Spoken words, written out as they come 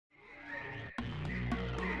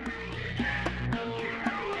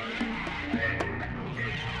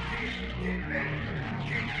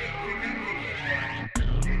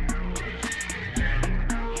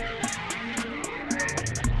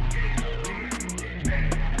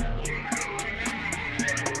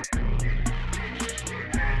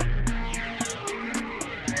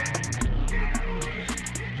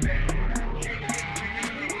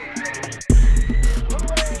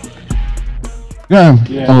Yeah.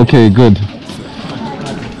 Yeah. Okay, good.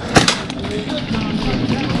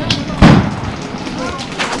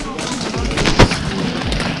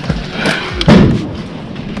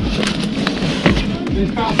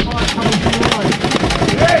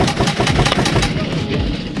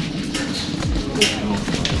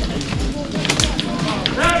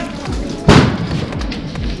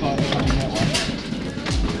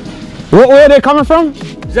 What way are they coming from?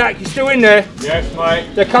 Zach, you still in there? Yes,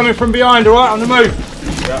 mate. They're coming from behind, all right, on the move.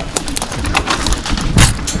 Yeah.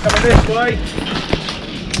 Coming this way.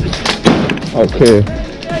 Okay.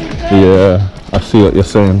 Yeah, I see what you're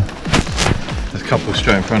saying. There's a couple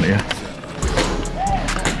straight in front of you.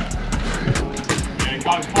 Yeah,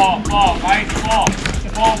 go far, mate,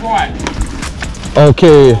 far right.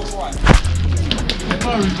 Okay.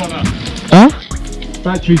 Huh?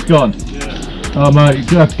 Battery's gone. Yeah. Oh mate,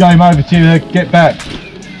 it's game over to you. Get back.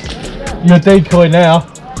 You're a decoy now.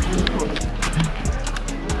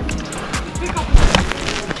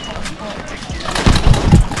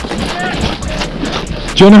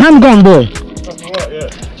 Do you want a handgun, boy? That's alright, yeah.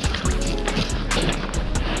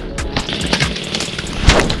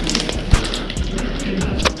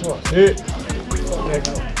 That's it.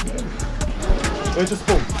 Where's the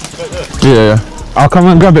spoon? Right there. Yeah. I'll come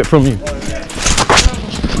and grab it from you.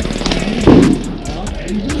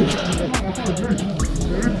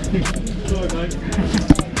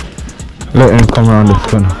 Let him come around this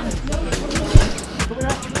corner.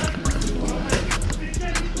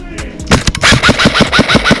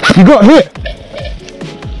 You got hit!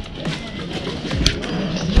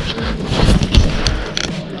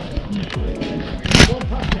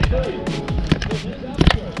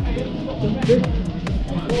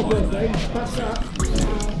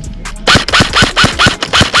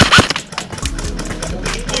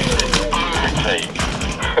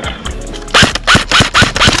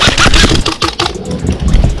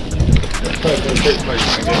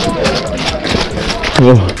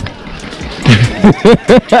 Oh.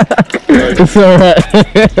 It's alright.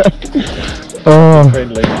 Oh.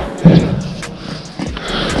 Friendly.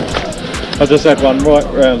 I just had one right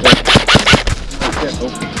round there.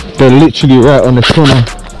 They're literally right on the corner.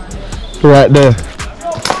 Right there.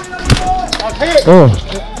 Oh.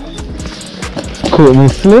 Caught me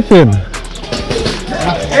slipping.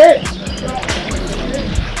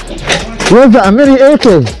 Where's that? How many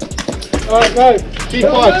acres? Alright, no.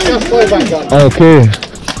 G5, just play back gun. Okay.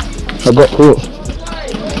 I got caught.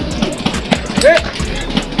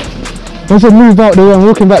 Once I move out the way, I'm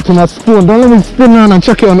walking back to my spawn. Don't let me spin around and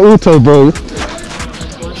chuck it on auto, bro. What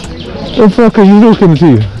the fuck are you looking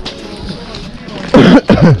to?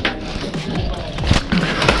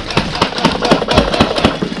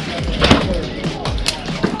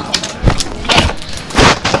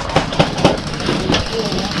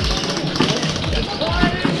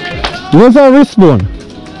 Where's our respawn?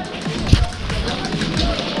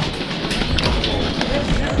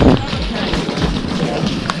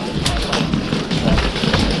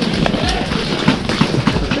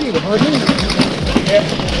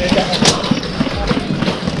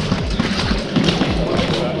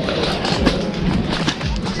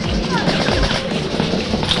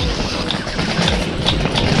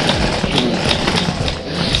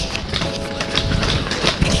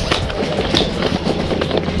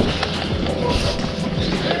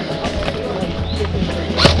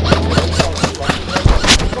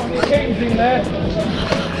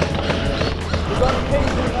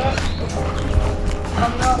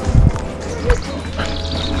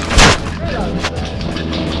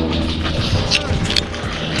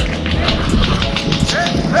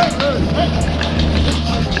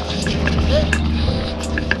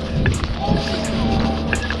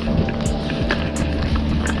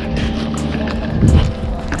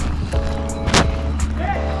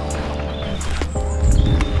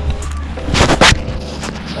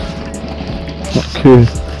 Okay.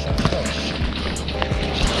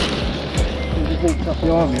 You walked up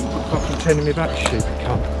behind me and fucking turning me back, stupid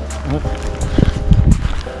cunt.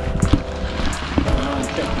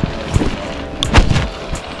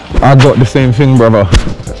 I got the same thing, brother.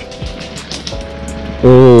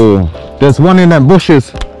 Oh, there's one in them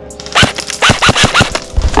bushes.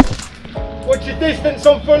 What's your distance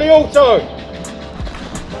on fully auto?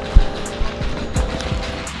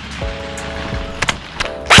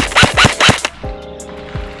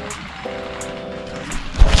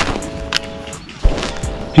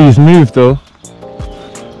 He's moved though.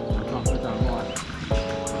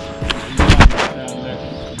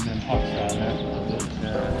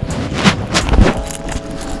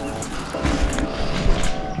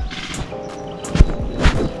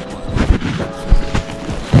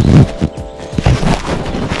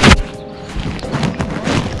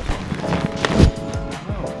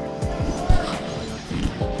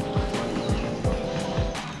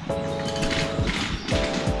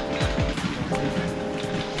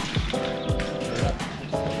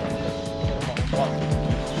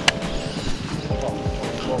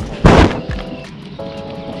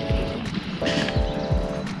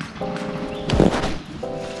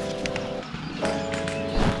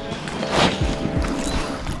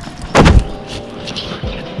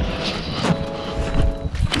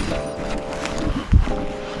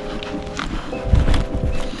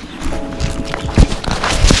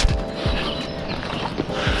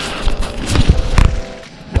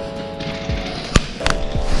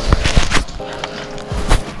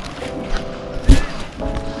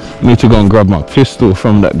 Need to go and grab my pistol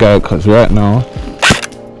from that guy, cause right now.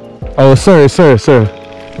 Oh, sorry.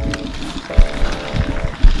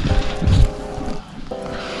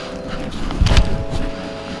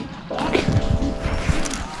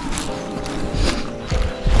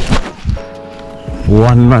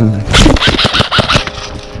 One man.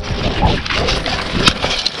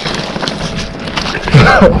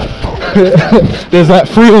 There's like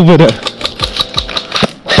 3 over there.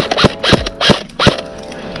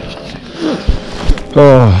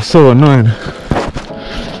 Oh, so annoying.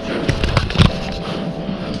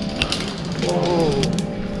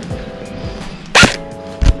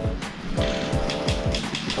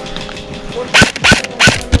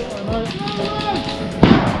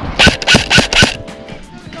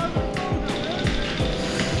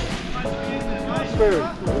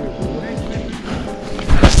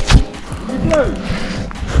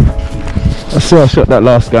 I see I shot that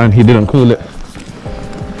last guy and he didn't call it.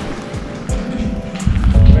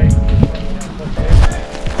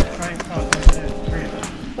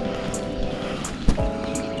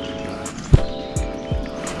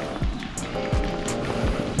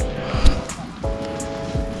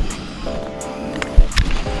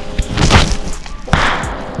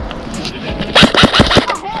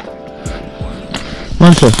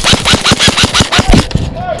 Manchester.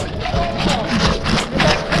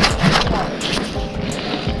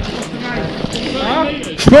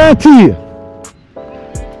 Dirty.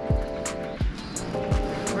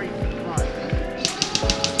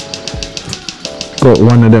 Got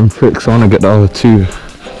one of them pricks, I want to get the other 2.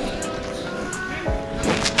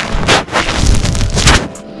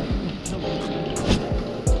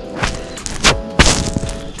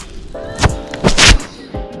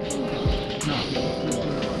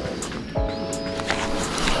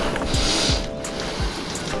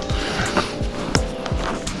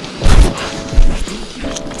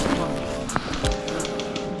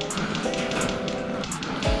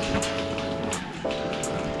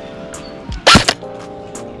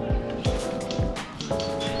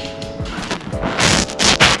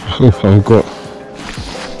 Oof, I've got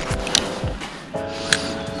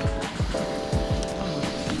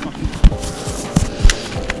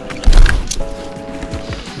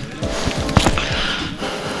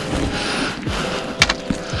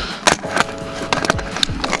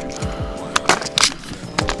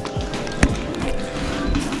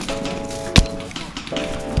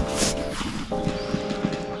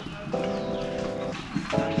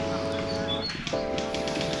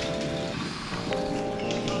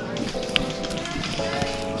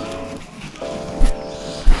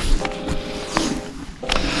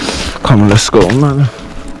come on, let's go, man.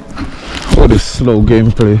 All this slow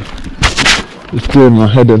gameplay is doing my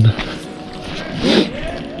head in.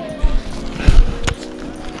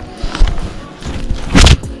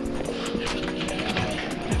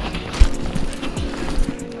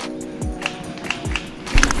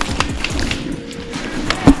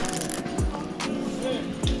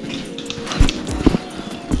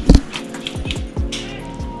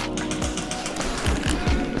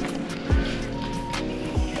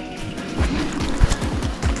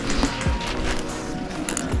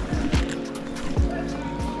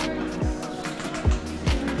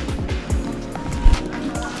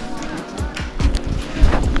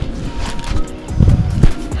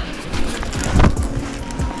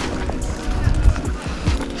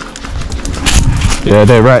 Yeah,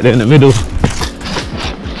 they're right there in the middle.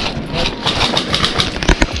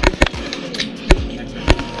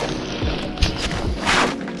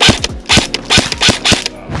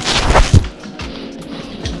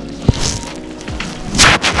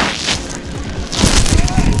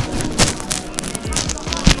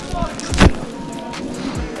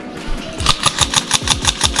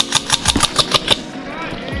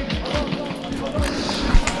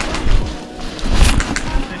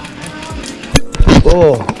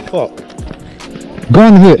 Oh, fuck.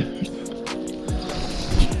 Gun hit.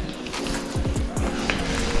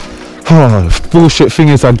 Oh, bullshit thing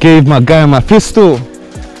is I gave my guy my pistol.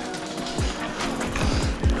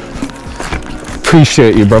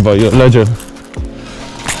 Appreciate you, brother. You're a legend.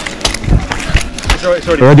 It's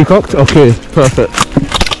already Already cocked? Okay, perfect.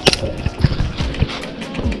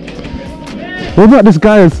 What about this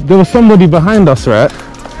guy? There was somebody behind us, right?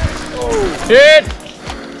 Oh, shit!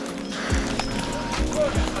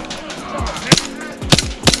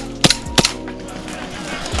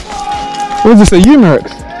 What is this, a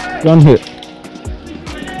Umerex? Gun hit.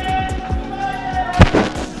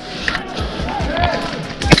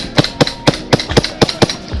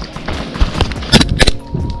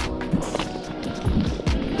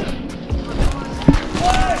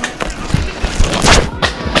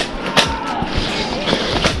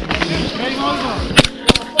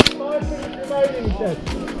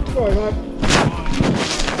 Sorry, mate.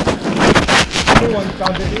 No one's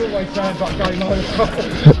done it, it always sounds like game over.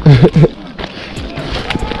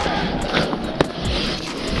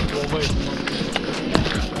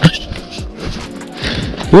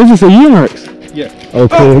 What is this, a Unix? Yeah.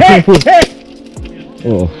 Okay, careful.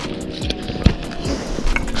 Oh.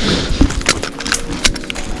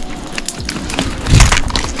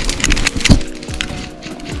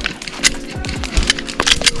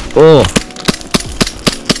 Oh.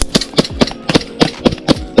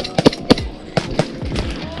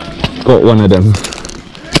 Got one of them.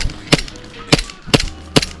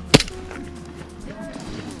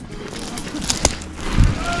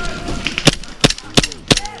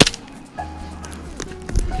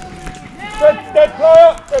 Dead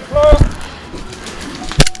player! Dead player!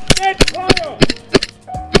 Dead player!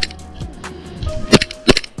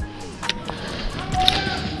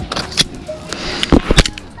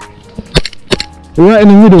 Right in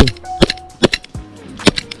the middle.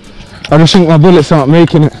 I just think my bullets aren't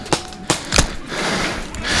making it.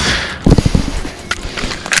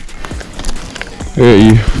 Here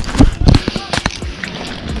you.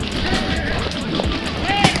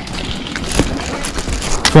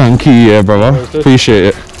 Thank you, yeah, brother. Appreciate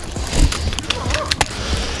it.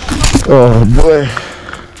 Oh boy.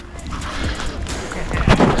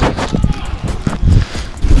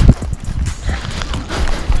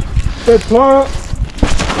 Dead player!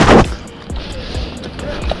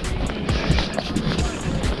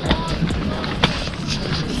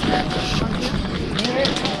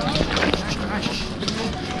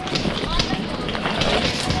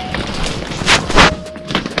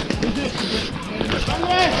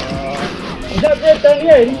 Is that red down the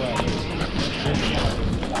end?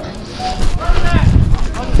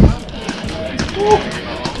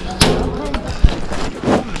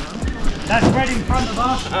 That's red in front of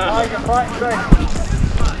us. Tiger fighting red.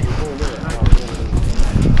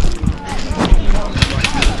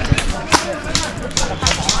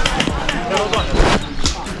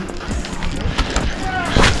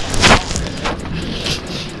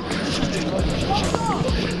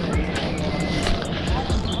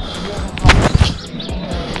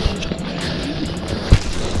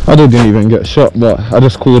 I didn't even get shot, but I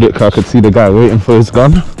just called it because I could see the guy waiting for his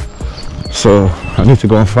gun. So I need to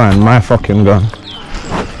go and find my fucking gun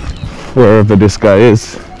wherever this guy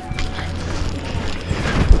is.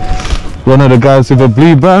 One of the guys with a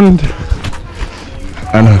blue band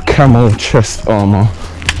and a camel chest armor.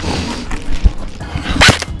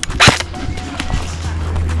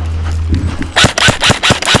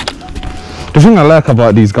 The thing I like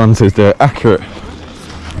about these guns is they're accurate.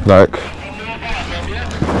 Like,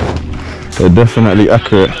 they're definitely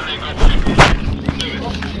accurate.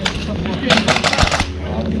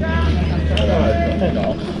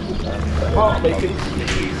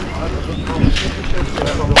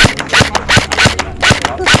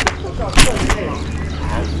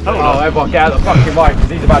 Oh, everyone get out of the fucking way because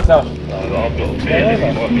he's about to tell.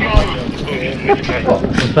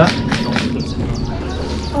 What's that?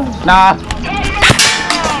 Nah.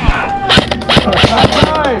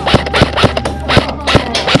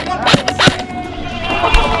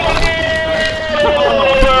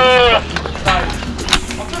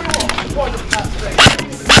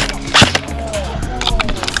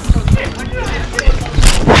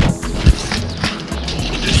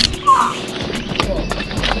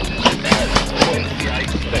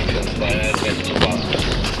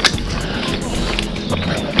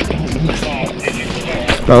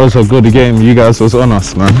 That was a good game. You guys was on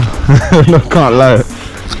us, man. I can't lie.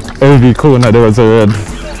 Every corner there was a red.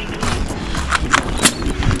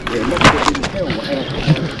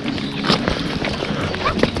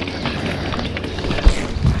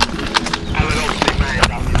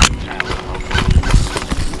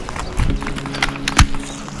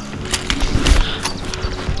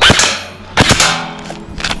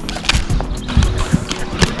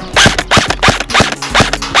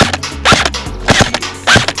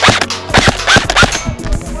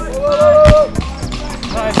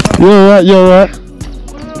 You're alright, you're alright.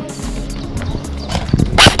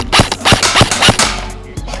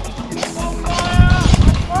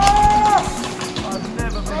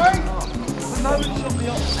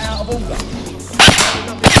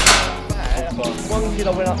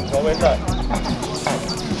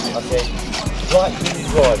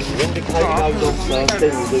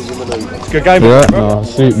 Good game. Yeah, no,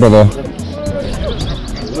 sweet, brother.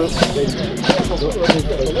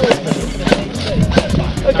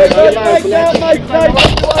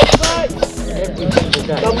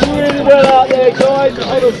 Done really well out there, guys. guys,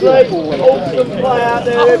 honestly, awesome play out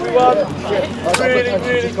there, everyone. Really,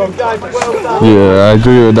 really good game. Well done. Yeah, I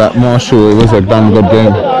agree with that, Marshall. It was a damn good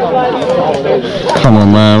game. Come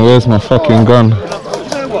on, man. Where's my fucking gun? Well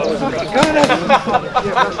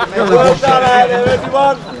done out there,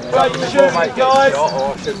 everyone. Great shooting, guys.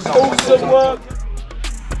 Awesome work.